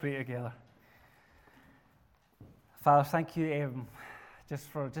Pray together. Father, thank you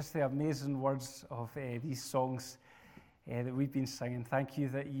for the amazing words of these songs that we've been singing. Thank you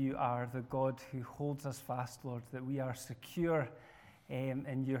that you are the God who holds us fast, Lord, that we are secure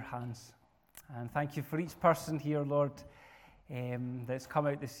in your hands. And thank you for each person here, Lord, that's come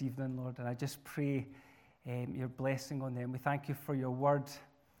out this evening, Lord. And I just pray your blessing on them. We thank you for your word,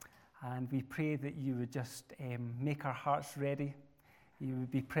 and we pray that you would just make our hearts ready. You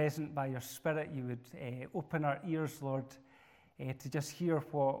would be present by your Spirit. You would open our ears, Lord, to just hear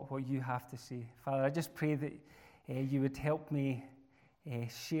what you have to say. Father, I just pray that you would help me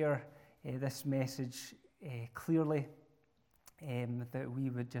share this message clearly, that we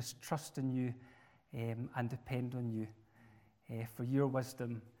would just trust in you and depend on you for your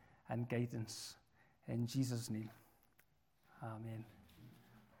wisdom and guidance. In Jesus' name, amen.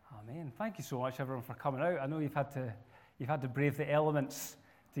 Amen. Thank you so much, everyone, for coming out. I know you've had to brave the elements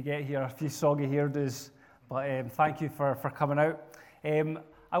to get here, a few soggy hairdos, but thank you for coming out.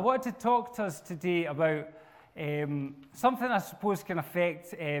 I wanted to talk to us today about something I suppose can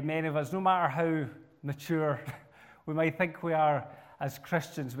affect many of us, no matter how mature we might think we are as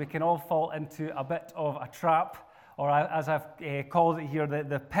Christians. We can all fall into a bit of a trap, or as I've called it here,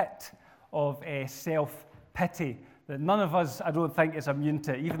 the pit of self-pity, that none of us, I don't think, is immune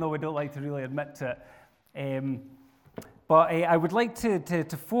to, even though we don't like to really admit to it. But I would like to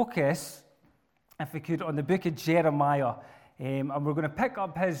focus, if we could, on the book of Jeremiah. And we're going to pick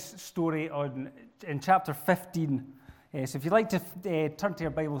up his story in chapter 15. So if you'd like to turn to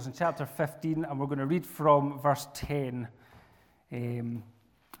your Bibles in chapter 15, and we're going to read from verse 10. And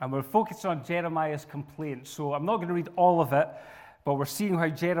we'll focus on Jeremiah's complaint. So I'm not going to read all of it, but we're seeing how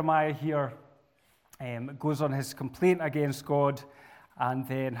Jeremiah here goes on his complaint against God, and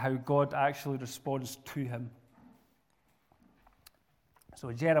then how God actually responds to him.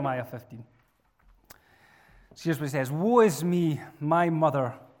 So Jeremiah 15. So here's what it says. Woe is me, my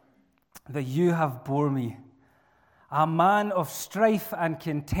mother, that you have bore me, a man of strife and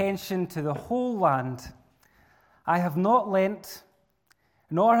contention to the whole land. I have not lent,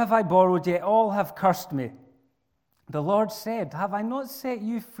 nor have I borrowed, yet all have cursed me. The Lord said, have I not set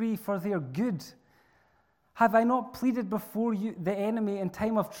you free for their good? Have I not pleaded before you the enemy in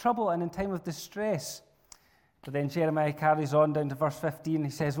time of trouble and in time of distress? But then Jeremiah carries on down to verse 15.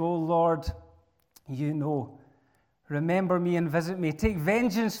 He says, O Lord, you know, remember me and visit me. Take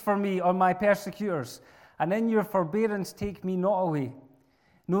vengeance for me on my persecutors, and in your forbearance take me not away.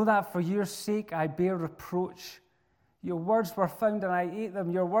 Know that for your sake I bear reproach. Your words were found and I ate them.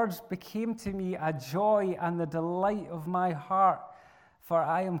 Your words became to me a joy and the delight of my heart. For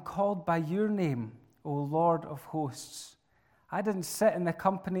I am called by your name, O Lord of hosts. I didn't sit in the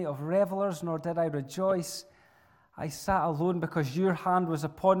company of revelers, nor did I rejoice. I sat alone because your hand was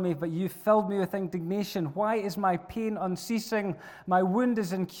upon me, but you filled me with indignation. Why is my pain unceasing? My wound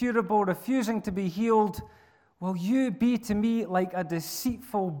is incurable, refusing to be healed. Will you be to me like a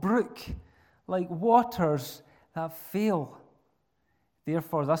deceitful brook, like waters that fail?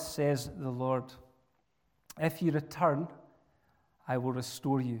 Therefore, thus says the Lord, if you return, I will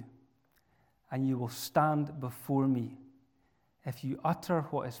restore you, and you will stand before me. If you utter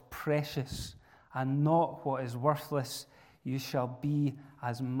what is precious and not what is worthless, you shall be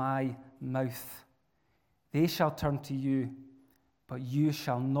as my mouth. They shall turn to you, but you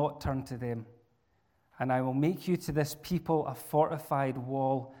shall not turn to them. And I will make you to this people a fortified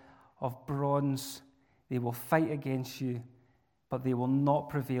wall of bronze. They will fight against you, but they will not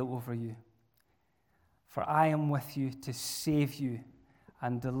prevail over you. For I am with you to save you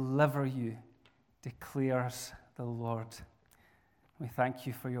and deliver you, declares the Lord. We thank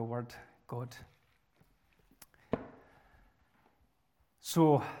you for your word, God.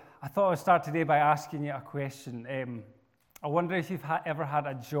 So I thought I'd start today by asking you a question. I wonder if you've ever had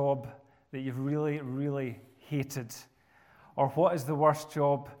a job that you've really, really hated, or what is the worst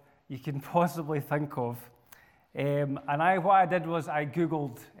job you can possibly think of. What I did was I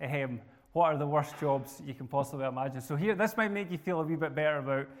Googled what are the worst jobs you can possibly imagine. So here, this might make you feel a wee bit better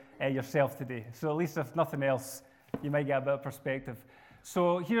about yourself today. So at least if nothing else, you might get a bit of perspective.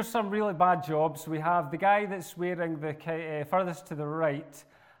 So here's some really bad jobs. We have the guy that's wearing the furthest to the right.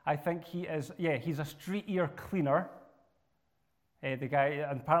 I think he's a street ear cleaner. The guy,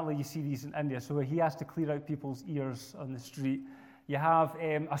 and apparently you see these in India, so he has to clear out people's ears on the street. You have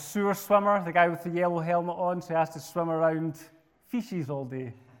a sewer swimmer, the guy with the yellow helmet on, so he has to swim around fishes all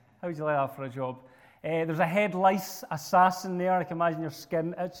day. How would you like that for a job? There's a head lice assassin there. I can imagine your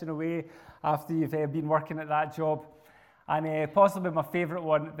skin itching away after you've been working at that job. And possibly my favourite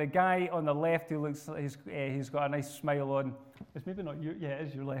one, the guy on the left who looks like he's got a nice smile on. It's maybe not you. Yeah, it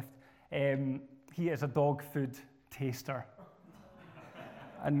is your left. He is a dog food taster.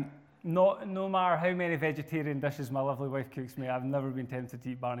 And no matter how many vegetarian dishes my lovely wife cooks me, I've never been tempted to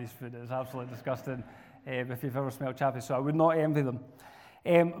eat Barney's food. It's absolutely disgusting if you've ever smelled chappie, so I would not envy them.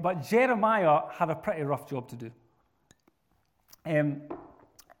 But Jeremiah had a pretty rough job to do.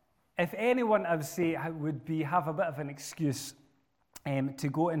 If anyone, I would say, would have a bit of an excuse to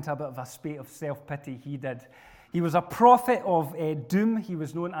go into a bit of a spate of self-pity, he did. He was a prophet of doom. He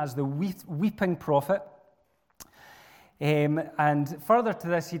was known as the weeping prophet. And further to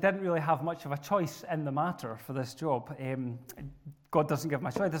this, he didn't really have much of a choice in the matter for this job. God doesn't give him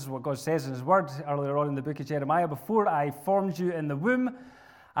a choice. This is what God says in his word earlier on in the book of Jeremiah. Before I formed you in the womb,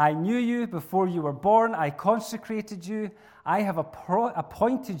 I knew you. Before you were born, I consecrated you. I have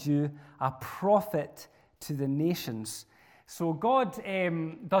appointed you a prophet to the nations. So God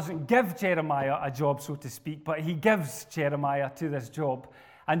doesn't give Jeremiah a job, so to speak, but he gives Jeremiah to this job.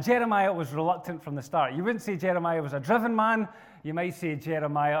 And Jeremiah was reluctant from the start. You wouldn't say Jeremiah was a driven man. You might say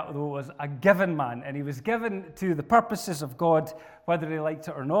Jeremiah, though, was a given man. And he was given to the purposes of God, whether he liked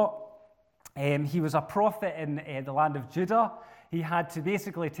it or not. He was a prophet in the land of Judah. He had to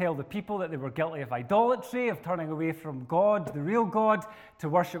basically tell the people that they were guilty of idolatry, of turning away from God, the real God, to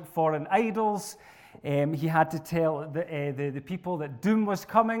worship foreign idols. He had to tell the people that doom was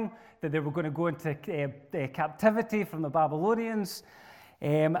coming, that they were going to go into captivity from the Babylonians.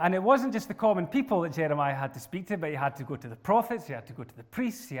 And it wasn't just the common people that Jeremiah had to speak to, but he had to go to the prophets, he had to go to the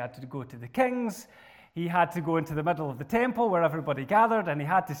priests, he had to go to the kings, he had to go into the middle of the temple where everybody gathered, and he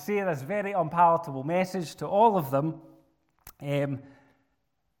had to say this very unpalatable message to all of them. And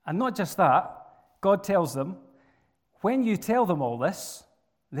not just that, God tells them, when you tell them all this,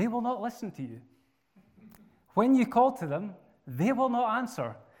 they will not listen to you. When you call to them, they will not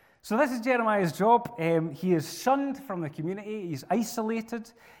answer. So this is Jeremiah's job. He is shunned from the community. He's isolated.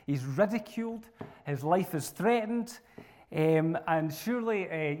 He's ridiculed. His life is threatened. And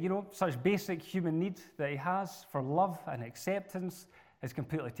surely, such basic human need that he has for love and acceptance is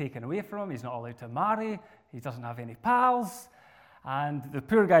completely taken away from him. He's not allowed to marry. He doesn't have any pals. And the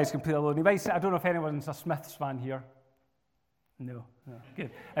poor guy is completely alone. He might say, I don't know if anyone's a Smiths fan here. No, good.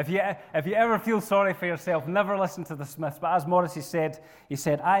 If you ever feel sorry for yourself, never listen to the Smiths. But as Morrissey said, he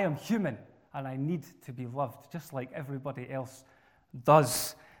said, I am human and I need to be loved, just like everybody else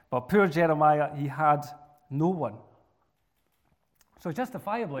does. But poor Jeremiah, he had no one. So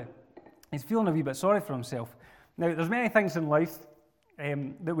justifiably, he's feeling a wee bit sorry for himself. Now, there's many things in life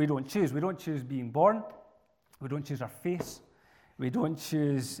that we don't choose. We don't choose being born. We don't choose our face. We don't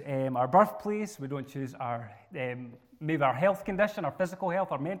choose our birthplace. We don't choose our maybe our health condition, our physical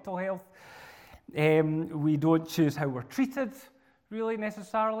health, our mental health. We don't choose how we're treated, really,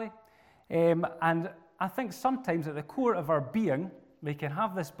 necessarily. And I think sometimes at the core of our being, we can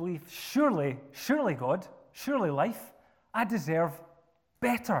have this belief, surely God, surely life, I deserve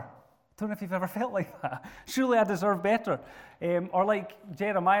better. I don't know if you've ever felt like that. Surely I deserve better. Or like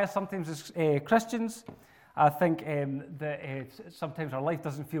Jeremiah, sometimes as Christians, I think that sometimes our life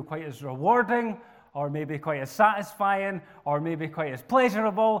doesn't feel quite as rewarding, or maybe quite as satisfying, or maybe quite as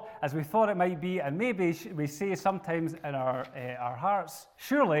pleasurable as we thought it might be. And maybe we say sometimes in our hearts,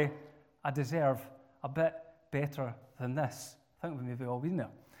 surely I deserve a bit better than this. I think we maybe all been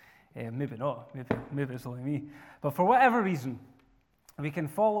there. Maybe not. Maybe it's only me. But for whatever reason, we can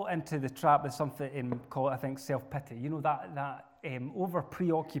fall into the trap of something called, I think, self-pity. You know, that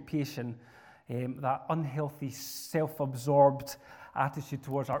over-preoccupation, that unhealthy, self-absorbed attitude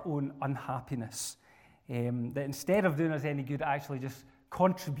towards our own unhappiness. That instead of doing us any good, it actually just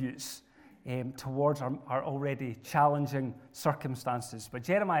contributes towards our already challenging circumstances. But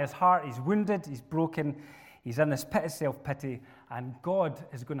Jeremiah's heart, he's wounded, he's broken, he's in this pit of self-pity, and God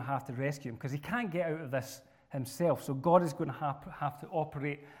is going to have to rescue him because he can't get out of this himself. So God is going to have to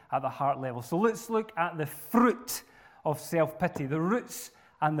operate at the heart level. So let's look at the fruit of self-pity, the roots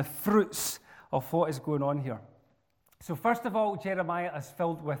and the fruits of what is going on here. So first of all, Jeremiah is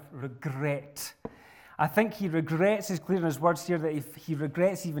filled with regret. I think he regrets, he's clear in his words here, that he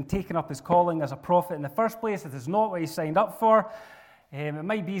regrets even taking up his calling as a prophet in the first place. It is not what he signed up for. It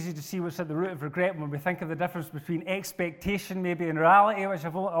might be easy to see what's at the root of regret when we think of the difference between expectation maybe and reality, which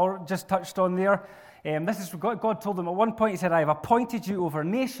I've just touched on there. This is what God told him at one point. He said, I have appointed you over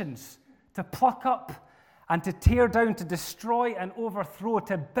nations to pluck up and to tear down, to destroy and overthrow,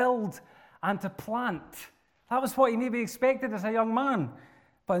 to build and to plant. That was what he maybe expected as a young man.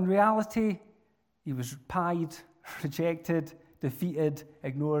 But in reality, he was pied, rejected, defeated,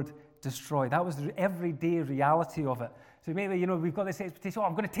 ignored, destroyed. That was the everyday reality of it. So maybe, we've got this expectation,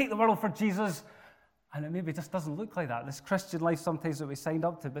 I'm going to take the world for Jesus. And it maybe just doesn't look like that. This Christian life sometimes that we signed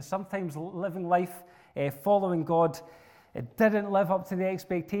up to, but sometimes living life, following God, it didn't live up to the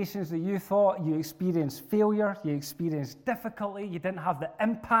expectations that you thought. You experienced failure, you experienced difficulty, you didn't have the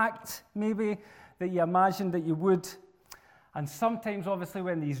impact, maybe, that you imagined that you would. And sometimes, obviously,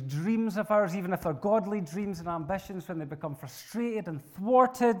 when these dreams of ours, even if they're godly dreams and ambitions, when they become frustrated and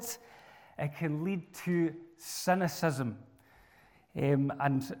thwarted, it can lead to cynicism.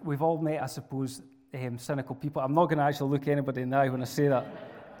 And we've all met, I suppose, cynical people. I'm not going to actually look anybody in the eye when I say that.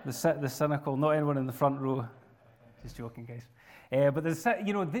 The cynical, not anyone in the front row. Just joking, guys. But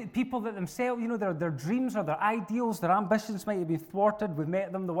the people that themselves, their dreams or their ideals, their ambitions might have been thwarted. We've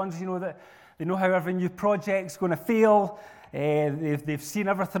met them, the ones, that they know how every new project's going to fail. They've seen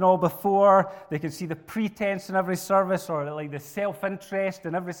everything all before. They can see the pretense in every service, or like the self-interest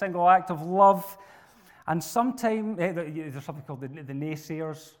in every single act of love. And sometimes, there's something called the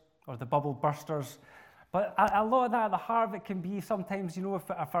naysayers, or the bubble bursters. But a lot of that at the heart of it can be sometimes,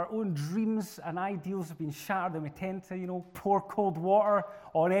 if our own dreams and ideals have been shattered, then we tend to, pour cold water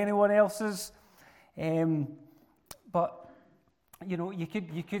on anyone else's. But,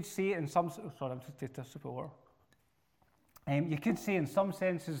 you could say in some... Sorry, I'm just taking a sip of water. You could say in some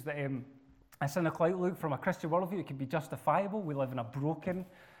senses that a cynical outlook from a Christian worldview, it could be justifiable. We live in a broken,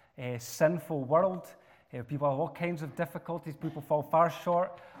 sinful world. People have all kinds of difficulties. People fall far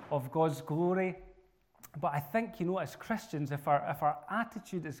short of God's glory. But I think, as Christians, if our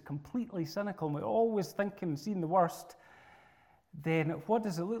attitude is completely cynical and we're always thinking and seeing the worst, then what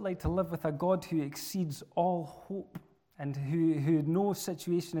does it look like to live with a God who exceeds all hope and who no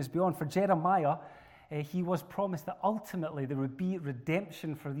situation is beyond? For Jeremiah, he was promised that ultimately there would be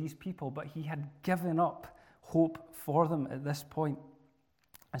redemption for these people, but he had given up hope for them at this point.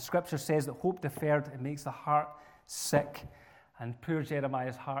 And Scripture says that hope deferred, it makes the heart sick. And poor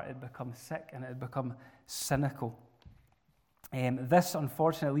Jeremiah's heart had become sick and it had become cynical. This,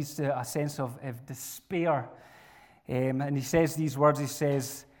 unfortunately, leads to a sense of despair. And he says these words, he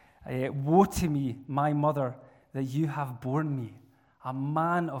says, "Woe to me, my mother, that you have borne me, a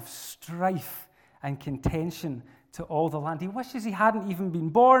man of strife and contention to all the land." He wishes he hadn't even been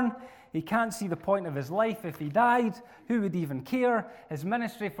born. He can't see the point of his life. If he died, who would even care? His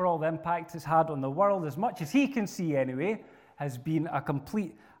ministry, for all the impact it's had on the world, as much as he can see anyway, has been a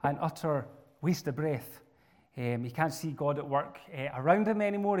complete and utter waste of breath. He can't see God at work around him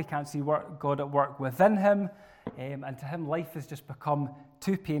anymore. He can't see God at work within him. And to him, life has just become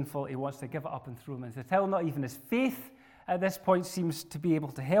too painful. He wants to give it up and throw him into hell. Not even his faith at this point seems to be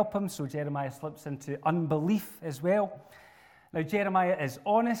able to help him. So Jeremiah slips into unbelief as well. Now, Jeremiah is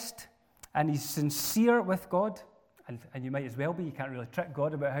honest and he's sincere with God. And you might as well be. You can't really trick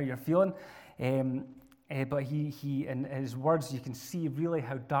God about how you're feeling. But he, in his words, you can see really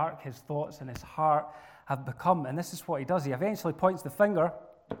how dark his thoughts and his heart have become. And this is what he does. He eventually points the finger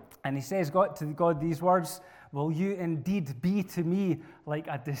and he says to God these words, "Will you indeed be to me like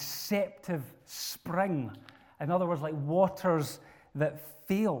a deceptive spring?" In other words, like waters that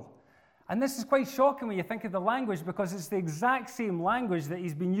fail. And this is quite shocking when you think of the language, because it's the exact same language that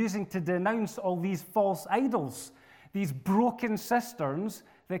he's been using to denounce all these false idols, these broken cisterns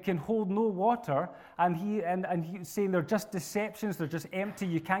that can hold no water, and he's saying they're just deceptions, they're just empty,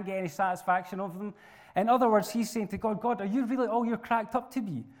 you can't get any satisfaction of them. In other words, he's saying to God, "God, are you really all you're cracked up to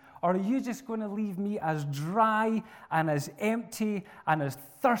be? Or are you just going to leave me as dry and as empty and as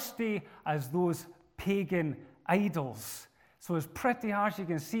thirsty as those pagan idols?" So it's pretty harsh. You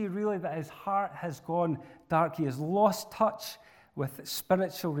can see really that his heart has gone dark. He has lost touch with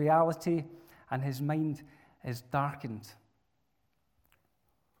spiritual reality and his mind is darkened.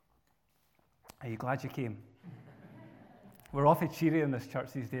 Are you glad you came? We're awfully cheery in this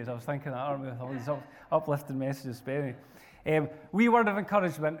church these days. I was thinking that, aren't we, with all these uplifting messages. But anyway, wee word of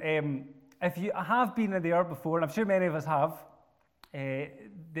encouragement. If you have been in the Earth before, and I'm sure many of us have,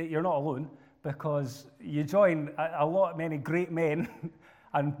 that you're not alone, because you join many great men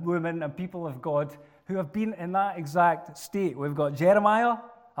and women and people of God who have been in that exact state. We've got Jeremiah,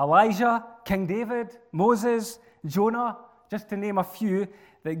 Elijah, King David, Moses, Jonah, just to name a few,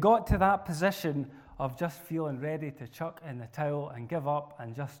 that got to that position of just feeling ready to chuck in the towel and give up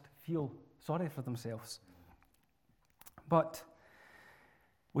and just feel sorry for themselves. But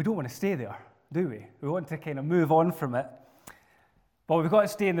we don't want to stay there, do we? We want to kind of move on from it. But we've got to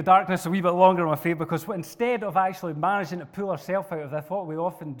stay in the darkness a wee bit longer, I'm afraid, because instead of actually managing to pull ourselves out of this, what we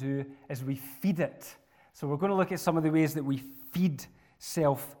often do is we feed it. So we're going to look at some of the ways that we feed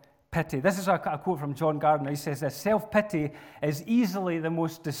self-pity. This is a quote from John Gardner. He says this: "Self-pity is easily the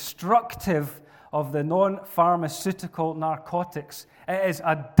most destructive of the non-pharmaceutical narcotics. It is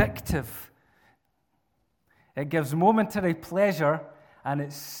addictive. It gives momentary pleasure, and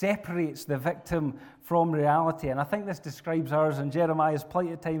it separates the victim from reality. And I think this describes ours and Jeremiah's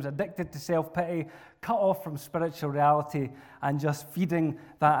plight at times, addicted to self-pity, cut off from spiritual reality, and just feeding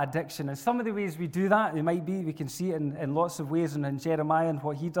that addiction. And some of the ways we do that, we can see it in lots of ways, and in Jeremiah and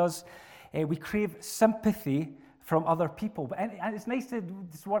what he does, we crave sympathy from other people. And it's nice to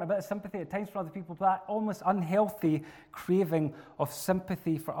just want a bit of sympathy at times from other people, but that almost unhealthy craving of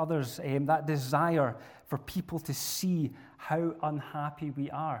sympathy for others, that desire for people to see how unhappy we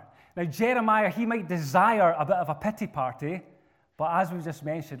are. Now, Jeremiah, he might desire a bit of a pity party, but as we just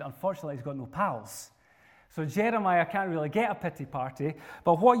mentioned, unfortunately, he's got no pals. So Jeremiah can't really get a pity party,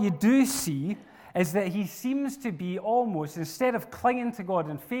 but what you do see is that he seems to be almost, instead of clinging to God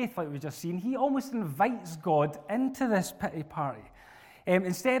in faith like we've just seen, he almost invites God into this pity party.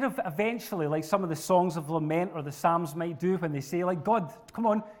 Instead of eventually, like some of the songs of lament or the Psalms might do when they say, like, God, come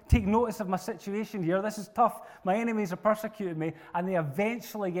on, take notice of my situation here. This is tough. My enemies are persecuting me. And they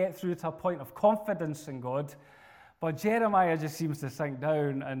eventually get through to a point of confidence in God. But Jeremiah just seems to sink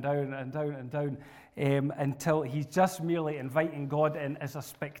down and down and down and down until he's just merely inviting God in as a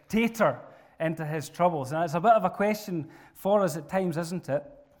spectator into his troubles. And it's a bit of a question for us at times, isn't it?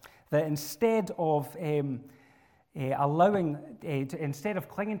 That instead of instead of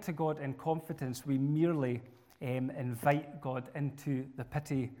clinging to God in confidence, we merely invite God into the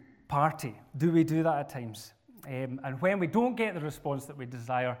pity party. Do we do that at times? And when we don't get the response that we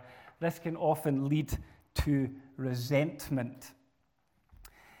desire, this can often lead to resentment.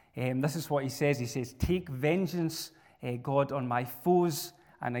 This is what he says. He says, "Take vengeance, God, on my foes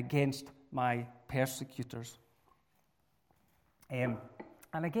and against my persecutors." And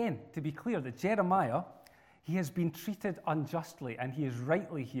again, to be clear, that Jeremiah, he has been treated unjustly, and he is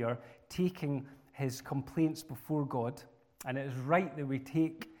rightly here taking his complaints before God. And it is right that we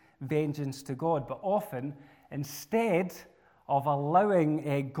take vengeance to God. But often, instead of allowing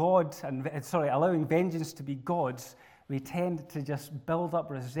allowing vengeance to be God's, we tend to just build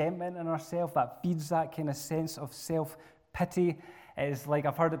up resentment in ourselves. That feeds that kind of sense of self-pity. It's like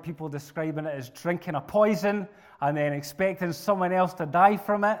I've heard people describing it as drinking a poison and then expecting someone else to die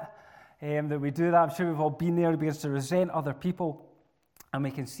from it. That we do that. I'm sure we've all been there. It begins to resent other people. And we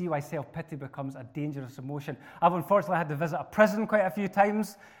can see why self-pity becomes a dangerous emotion. I've unfortunately had to visit a prison quite a few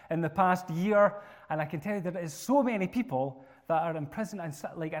times in the past year. And I can tell you that there is so many people that are in prison and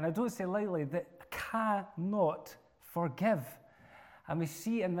I don't say lightly, that cannot forgive. And we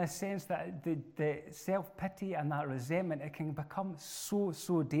see in this sense that the self-pity and that resentment, it can become so,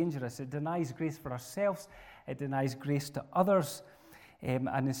 so dangerous. It denies grace for ourselves. It denies grace to others. And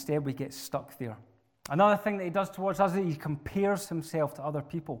instead we get stuck there. Another thing that he does towards us is he compares himself to other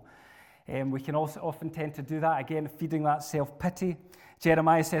people. We can also often tend to do that, again, feeding that self-pity.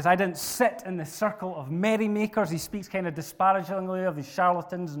 Jeremiah says, "I didn't sit in the circle of merrymakers." He speaks kind of disparagingly of these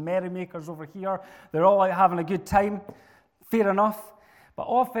charlatans and merrymakers over here. They're all out having a good time. Fair enough. But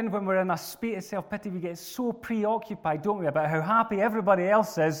often when we're in a state of self-pity, we get so preoccupied, don't we, about how happy everybody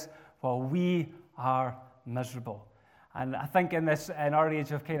else is, while we are miserable. And I think in our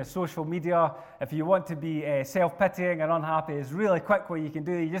age of kind of social media, if you want to be self-pitying and unhappy, it's really quick what you can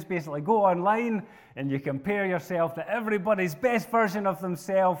do. You just basically go online and you compare yourself to everybody's best version of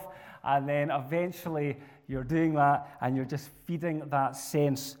themselves, and then eventually you're doing that and you're just feeding that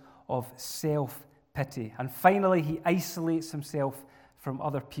sense of self-pity. And finally, he isolates himself from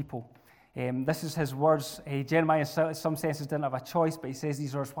other people. This is his words. Jeremiah, in some senses, didn't have a choice, but he says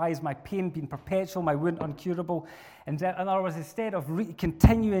these words: "Why is my pain being perpetual, my wound uncurable?" And in other words, instead of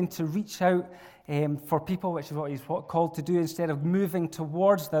continuing to reach out for people, which is what he's called to do, instead of moving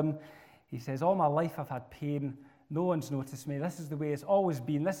towards them, he says, "All my life I've had pain. No one's noticed me. This is the way it's always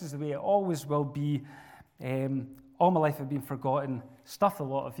been. This is the way it always will be. All my life I've been forgotten. Stuffed a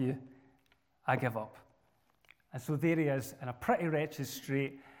lot of you. I give up." And so there he is in a pretty wretched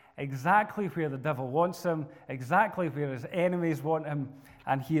strait, exactly where the devil wants him, exactly where his enemies want him,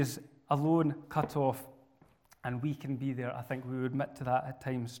 and he is alone, cut off. And we can be there. I think we would admit to that at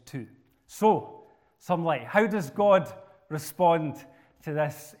times too. So, some light. How does God respond to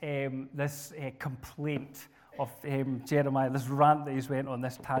this complaint of Jeremiah, this rant that he's went on,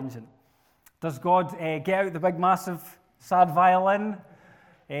 this tangent? Does God get out the big, massive, sad violin?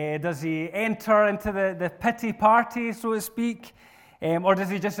 Does he enter into the pity party, so to speak? Or does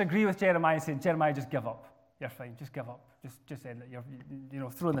he just agree with Jeremiah and say, "Jeremiah, just give up. You're fine. Just give up. Just end it. You're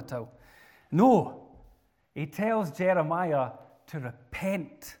throw in the towel." No. He tells Jeremiah to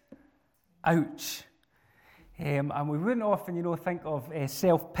repent. Ouch. And we wouldn't often, think of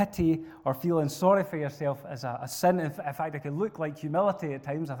self-pity or feeling sorry for yourself as a sin. In fact, it can look like humility at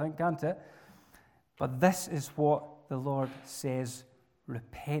times, I think, can't it? But this is what the Lord says,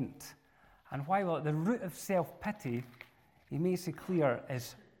 repent. And while the root of self-pity, he makes it clear,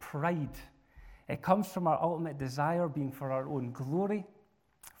 is pride. It comes from our ultimate desire being for our own glory,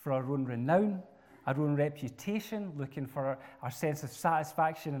 for our own renown, our own reputation, looking for our sense of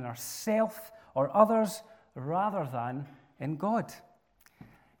satisfaction in ourself or others, rather than in God.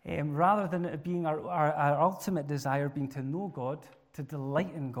 Rather than it being our ultimate desire being to know God, to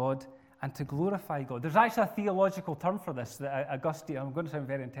delight in God, and to glorify God. There's actually a theological term for this that Augustine, I'm going to sound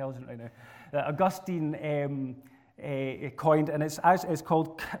very intelligent right now, that Augustine coined, and it's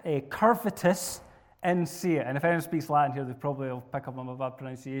called curvatus in se. And if anyone speaks Latin here, they probably will pick up on my bad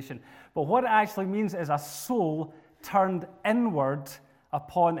pronunciation. But what it actually means is a soul turned inward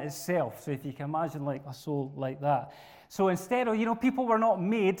upon itself. So if you can imagine like a soul like that. So instead of, people were not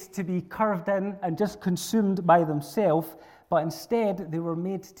made to be curved in and just consumed by themselves, but instead they were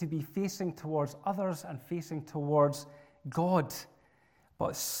made to be facing towards others and facing towards God.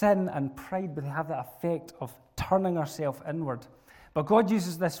 But sin and pride would have the effect of turning ourselves inward. But God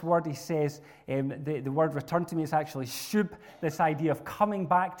uses this word, he says, the word return to me is actually shub, this idea of coming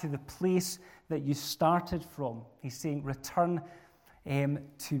back to the place that you started from. He's saying, return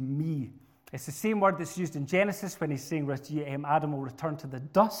to me. It's the same word that's used in Genesis when he's saying Adam will return to the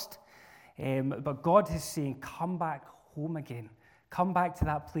dust. But God is saying, come back home again. Come back to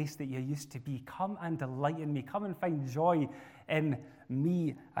that place that you used to be. Come and delight in me. Come and find joy in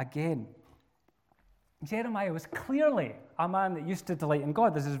me again. Jeremiah was clearly a man that used to delight in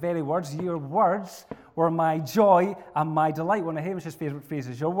God. This is his very words. Your words were my joy and my delight. One of Hamish's favorite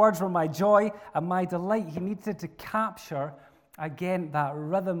phrases. Your words were my joy and my delight. He needed to capture, again, that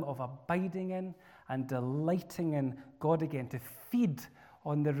rhythm of abiding in and delighting in God again, to feed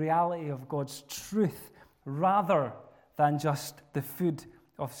on the reality of God's truth rather than just the food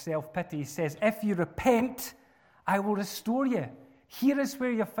of self-pity. He says, if you repent, I will restore you. Here is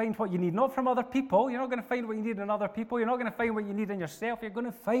where you find what you need, not from other people. You're not going to find what you need in other people. You're not going to find what you need in yourself. You're going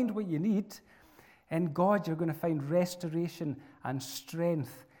to find what you need in God. You're going to find restoration and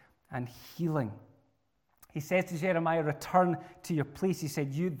strength and healing. He says to Jeremiah, return to your place. He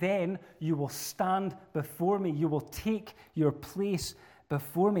said, you will stand before me. You will take your place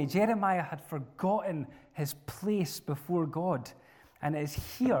before me. Jeremiah had forgotten his place before God. And it is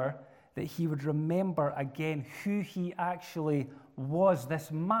here that he would remember again who he actually was,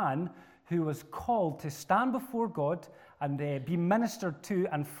 this man who was called to stand before God and be ministered to,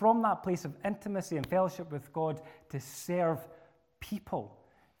 and from that place of intimacy and fellowship with God, to serve people.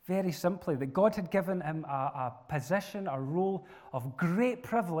 Very simply, that God had given him a position, a role of great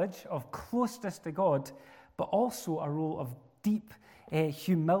privilege, of closeness to God, but also a role of deep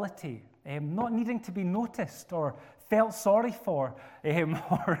humility, not needing to be noticed or felt sorry for,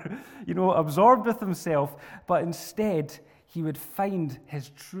 or absorbed with himself, but instead he would find his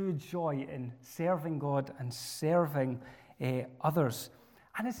true joy in serving God and serving others.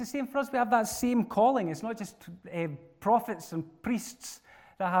 And it's the same for us. We have that same calling. It's not just prophets and priests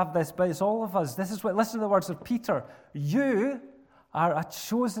that have this, but it's all of us. Listen to the words of Peter. You are a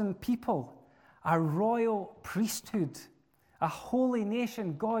chosen people, a royal priesthood, a holy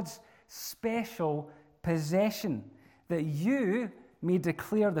nation, God's special possession, that you may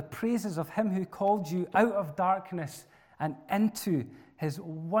declare the praises of him who called you out of darkness and into his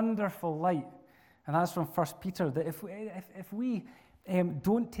wonderful light. And that's from 1 Peter, that if we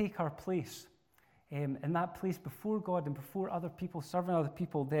don't take our place in that place before God and before other people, serving other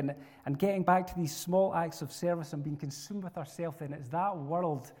people, then, and getting back to these small acts of service and being consumed with ourselves, then it's that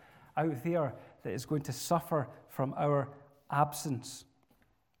world out there that is going to suffer from our absence.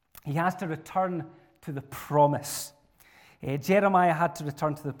 He has to return to the promise. Jeremiah had to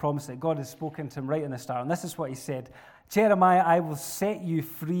return to the promise that God had spoken to him right in the start. And this is what he said. Jeremiah, I will set you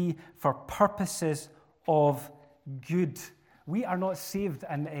free for purposes of good. We are not saved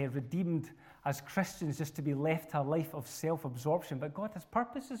and redeemed as Christians just to be left to a life of self-absorption, but God has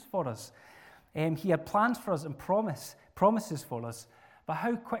purposes for us. He had plans for us and promises for us. But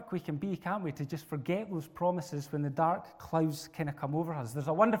how quick we can be, can't we, to just forget those promises when the dark clouds kind of come over us. There's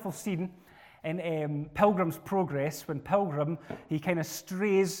a wonderful scene in Pilgrim's Progress when Pilgrim, he kind of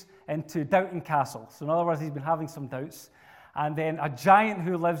strays into Doubting Castle. So in other words, he's been having some doubts. And then a giant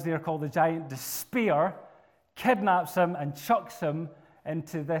who lives there called the Giant Despair kidnaps him and chucks him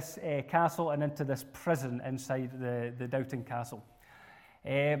into this castle and into this prison inside the Doubting Castle.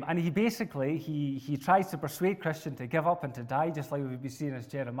 And he basically, he tries to persuade Christian to give up and to die, just like we've been seeing as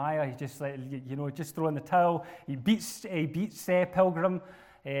Jeremiah. He just, just throw in the towel. He beats Pilgrim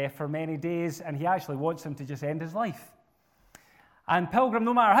for many days, and he actually wants him to just end his life. And Pilgrim,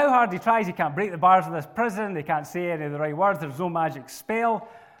 no matter how hard he tries, he can't break the bars of this prison. They can't say any of the right words. There's no magic spell.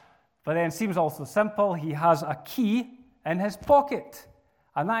 But then it seems also simple. He has a key in his pocket.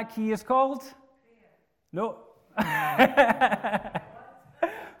 And that key is called? No.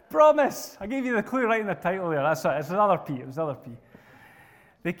 Promise. I gave you the clue right in the title there. That's it. It's another P. It was another P.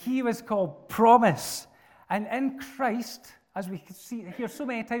 The key was called promise. And in Christ, as we hear so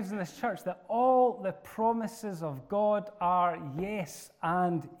many times in this church, that all the promises of God are yes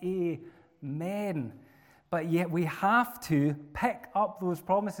and amen. But yet we have to pick up those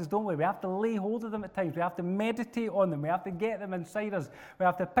promises, don't we? We have to lay hold of them at times. We have to meditate on them. We have to get them inside us. We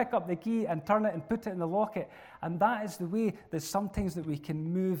have to pick up the key and turn it and put it in the locket. And that is the way that sometimes that we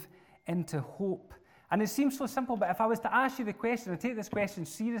can move into hope. And it seems so simple, but if I was to ask you the question, and take this question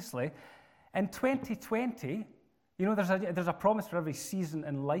seriously, in 2020, there's a promise for every season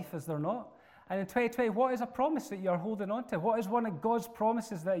in life, is there not? And in 2020, what is a promise that you're holding on to? What is one of God's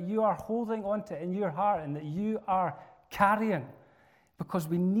promises that you are holding on to in your heart and that you are carrying? Because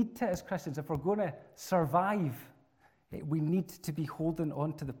we need to, as Christians, if we're going to survive, we need to be holding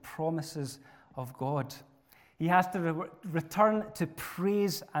on to the promises of God. He has to return to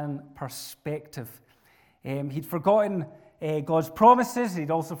praise and perspective. He'd forgotten God's promises.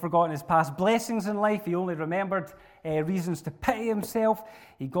 He'd also forgotten his past blessings in life. He only remembered reasons to pity himself.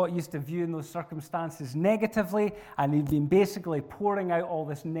 He got used to viewing those circumstances negatively, and he'd been basically pouring out all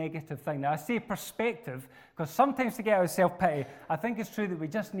this negative thing. Now, I say perspective because sometimes to get out of self-pity, I think it's true that we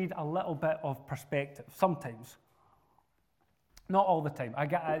just need a little bit of perspective. Sometimes. Not all the time.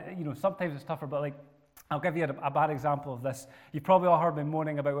 Sometimes it's tougher, but I'll give you a bad example of this. You've probably all heard me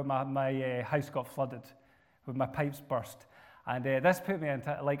moaning about when my house got flooded, when my pipes burst. And this put me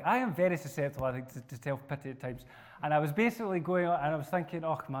into, I am very susceptible, I think, to self-pity at times. And I was basically going on, and I was thinking,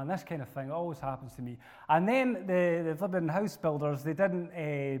 oh, man, this kind of thing always happens to me. And then the flipping house builders, they didn't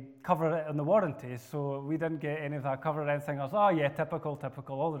cover it in the warranty, so we didn't get any of that covered or anything else. Oh, yeah, typical,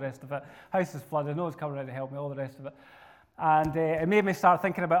 all the rest of it. House is flooded, no one's covering it to help me, all the rest of it. And it made me start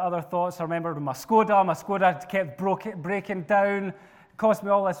thinking about other thoughts. I remember with my Skoda kept breaking down. Cost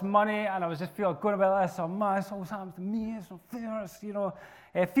me all this money, and I was just going about this. Oh man, this always happens to me. It's not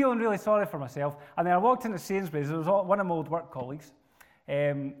fair. Feeling really sorry for myself. And then I walked into Sainsbury's. There was one of my old work colleagues,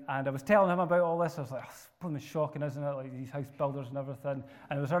 and I was telling him about all this. I was like, "It's blooming shocking, isn't it? Like these house builders and everything."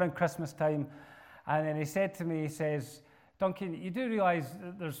 And it was around Christmas time, and then he said to me, he says, "Duncan, you do realise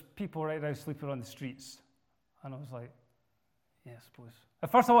that there's people right now sleeping on the streets?" And I was like, "Yeah, I suppose."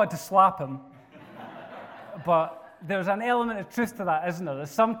 At first, I wanted to slap him, but there's an element of truth to that, isn't there? That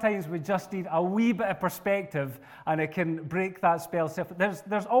sometimes we just need a wee bit of perspective and it can break that spell.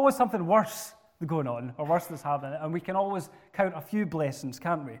 There's always something worse going on or worse that's happening, and we can always count a few blessings,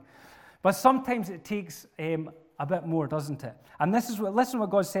 can't we? But sometimes it takes a bit more, doesn't it? And listen to what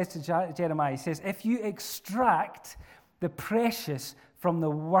God says to Jeremiah. He says, if you extract the precious from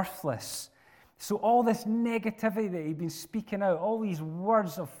the worthless. So all this negativity that he'd been speaking out, all these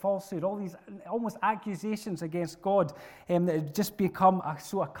words of falsehood, all these almost accusations against God that had just become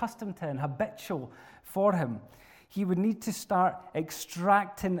so accustomed to and habitual for him, he would need to start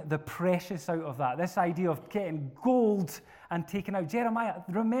extracting the precious out of that. This idea of getting gold and taking out. Jeremiah,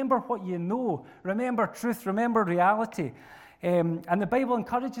 remember what you know. Remember truth. Remember reality. And the Bible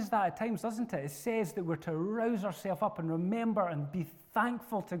encourages that at times, doesn't it? It says that we're to rouse ourselves up and remember and be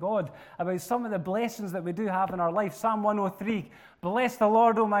thankful to God about some of the blessings that we do have in our life. Psalm 103, bless the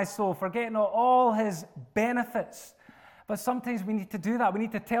Lord, O my soul, forgetting all his benefits. But sometimes we need to do that. We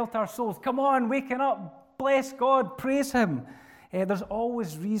need to tell to our souls, come on, waking up, bless God, praise him. There's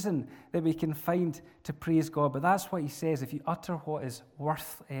always reason that we can find to praise God. But that's what he says, if you utter what is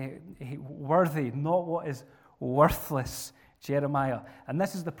worthy, not what is worthless. Jeremiah. And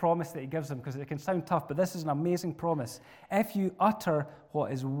this is the promise that he gives them, because it can sound tough, but this is an amazing promise. If you utter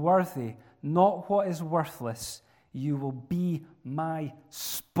what is worthy, not what is worthless, you will be my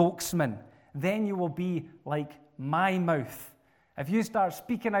spokesman. Then you will be like my mouth. If you start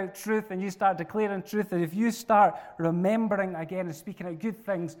speaking out truth and you start declaring truth, and if you start remembering again and speaking out good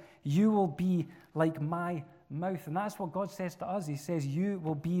things, you will be like my mouth. And that's what God says to us. He says, you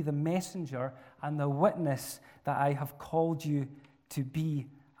will be the messenger and the witness that I have called you to be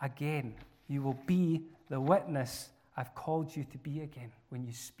again. You will be the witness I've called you to be again when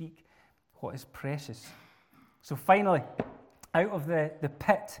you speak what is precious. So finally, out of the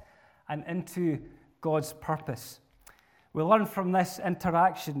pit and into God's purpose. We learn from this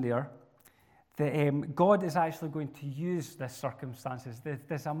interaction there that God is actually going to use this circumstances,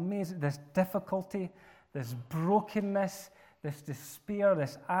 this amazing, this difficulty, this brokenness, this despair,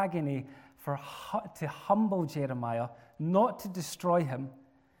 this agony, to humble Jeremiah, not to destroy him,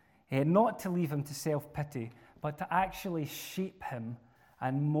 not to leave him to self-pity, but to actually shape him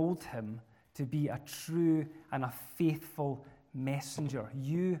and mold him to be a true and a faithful messenger.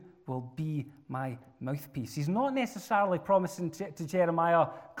 You will be my mouthpiece. He's not necessarily promising to Jeremiah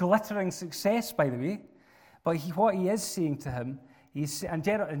glittering success, by the way, but what he is saying to him,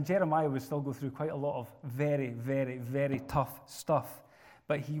 and Jeremiah would still go through quite a lot of very, very, very tough stuff,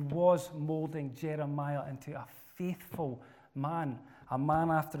 but he was molding Jeremiah into a faithful man, a man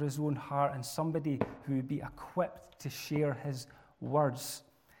after his own heart, and somebody who would be equipped to share his words.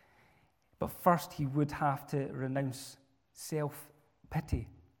 But first, he would have to renounce self-pity.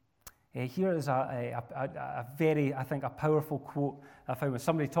 Here is a very, I think, a powerful quote I found with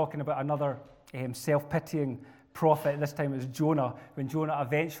somebody talking about another self-pitying prophet. This time it was Jonah, when Jonah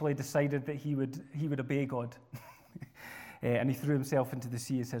eventually decided that he would obey God. And he threw himself into the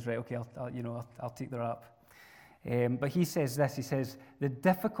sea and says, right, okay, I'll take the rap. But he says this, he says, the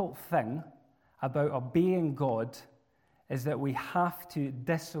difficult thing about obeying God is that we have to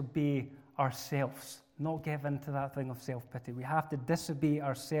disobey ourselves, not give in to that thing of self-pity. We have to disobey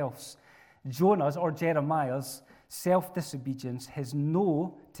ourselves. Jonah's, or Jeremiah's, self-disobedience, his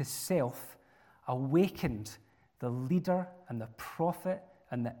no to self, awakened the leader and the prophet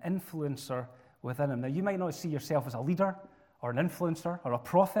and the influencer within him. Now, you might not see yourself as a leader or an influencer or a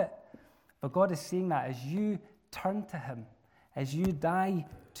prophet, but God is saying that as you turn to him, as you die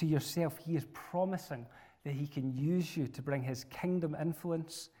to yourself, he is promising that he can use you to bring his kingdom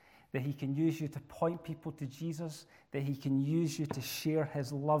influence, that he can use you to point people to Jesus, that he can use you to share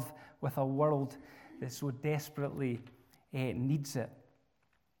his love with a world that so desperately needs it.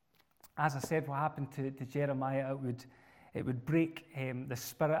 As I said, what happened to Jeremiah, it would break the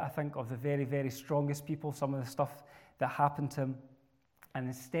spirit, I think, of the very, very strongest people, some of the stuff that happened to him. And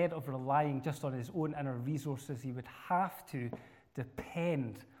instead of relying just on his own inner resources, he would have to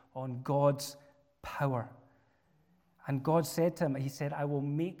depend on God's power. And God said to him, he said, I will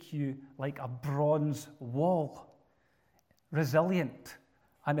make you like a bronze wall, resilient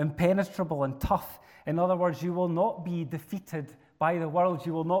and impenetrable and tough. In other words, you will not be defeated by the world.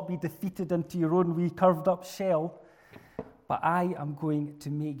 You will not be defeated into your own wee curved up shell. But I am going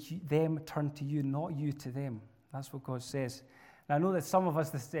to make them turn to you, not you to them. That's what God says. And I know that some of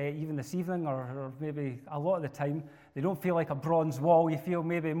us, even this evening, or maybe a lot of the time, they don't feel like a bronze wall. You feel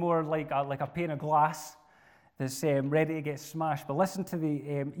maybe more like a pane of glass that's ready to get smashed. But listen to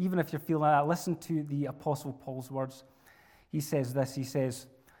even if you're feeling that, listen to the Apostle Paul's words. He says this, he says,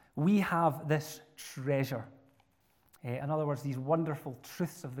 we have this treasure. In other words, these wonderful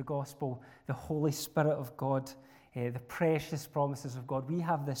truths of the gospel, the Holy Spirit of God, the precious promises of God. We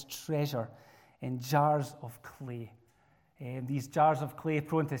have this treasure in jars of clay. These jars of clay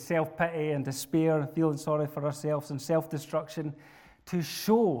prone to self-pity and despair and feeling sorry for ourselves and self-destruction, to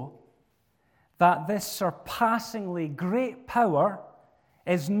show that this surpassingly great power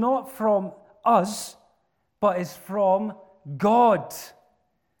is not from us, but is from God.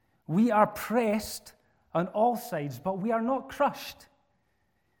 We are pressed on all sides, but we are not crushed.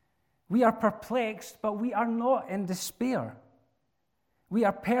 We are perplexed, but we are not in despair. We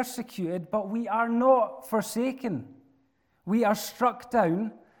are persecuted, but we are not forsaken. We are struck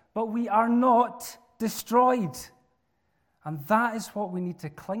down, but we are not destroyed. And that is what we need to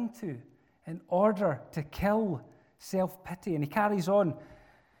cling to in order to kill self-pity. And he carries on,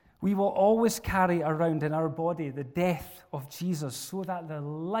 we will always carry around in our body the death of Jesus, so that the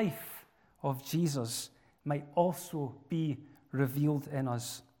life of Jesus might also be revealed in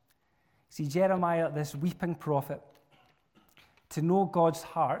us. See, Jeremiah, this weeping prophet, to know God's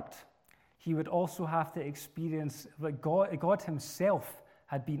heart, he would also have to experience that God himself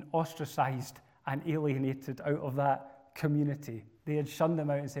had been ostracized and alienated out of that community. They had shunned him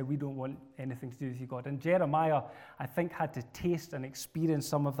out and said, we don't want anything to do with you, God. And Jeremiah, I think, had to taste and experience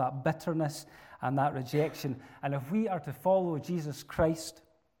some of that bitterness and that rejection. And if we are to follow Jesus Christ,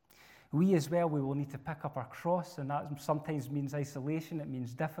 we as well, we will need to pick up our cross, and that sometimes means isolation, it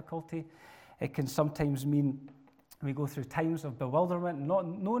means difficulty. It can sometimes mean we go through times of bewilderment, not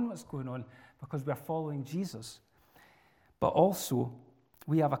knowing what's going on because we're following Jesus. But also,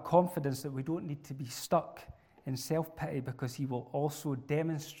 we have a confidence that we don't need to be stuck in self-pity, because he will also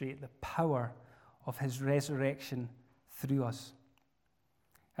demonstrate the power of his resurrection through us.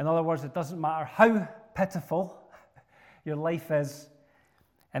 In other words, it doesn't matter how pitiful your life is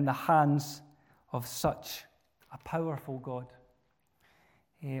in the hands of such a powerful God.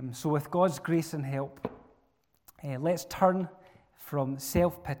 So with God's grace and help, let's turn from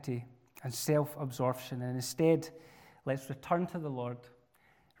self-pity and self-absorption, and instead, let's return to the Lord.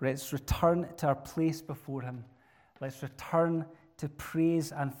 Let's return to our place before Him. Let's return to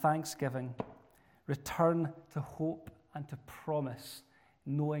praise and thanksgiving. Return to hope and to promise,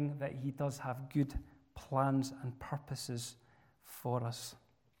 knowing that He does have good plans and purposes for us.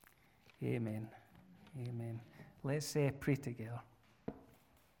 Amen. Amen. Let's pray together.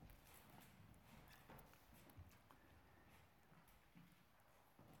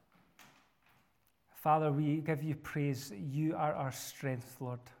 Father, we give you praise. You are our strength,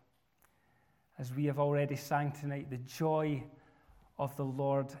 Lord. As we have already sang tonight, the joy of the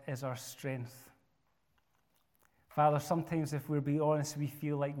Lord is our strength. Father, sometimes if we're being honest, we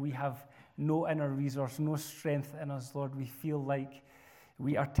feel like we have no inner resource, no strength in us, Lord. We feel like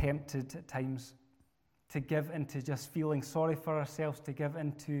we are tempted at times to give into just feeling sorry for ourselves, to give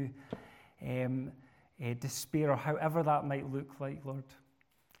into despair, or however that might look like, Lord.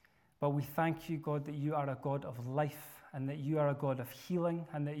 But we thank you, God, that you are a God of life, and that you are a God of healing,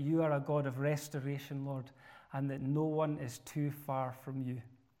 and that you are a God of restoration, Lord, and that no one is too far from you.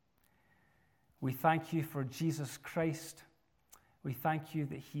 We thank you for Jesus Christ. We thank you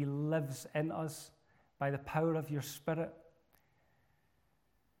that He lives in us by the power of your Spirit.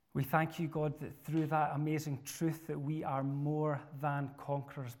 We thank you, God, that through that amazing truth that we are more than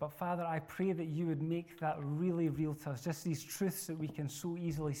conquerors. But Father, I pray that you would make that really real to us, just these truths that we can so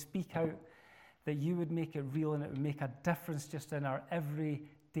easily speak out, that you would make it real and it would make a difference just in our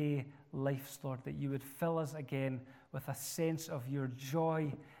everyday lives, Lord, that you would fill us again with a sense of your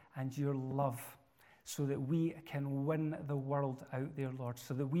joy and your love, so that we can win the world out there, Lord,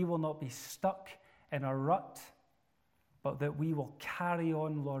 so that we will not be stuck in a rut, but that we will carry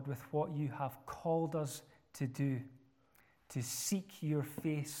on, Lord, with what you have called us to do, to seek your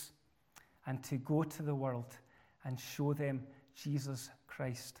face and to go to the world and show them Jesus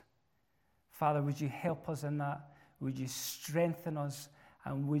Christ. Father, would you help us in that? Would you strengthen us,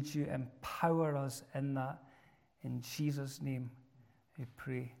 and would you empower us in that? In Jesus' name we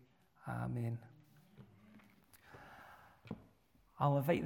pray. Amen. I'll invite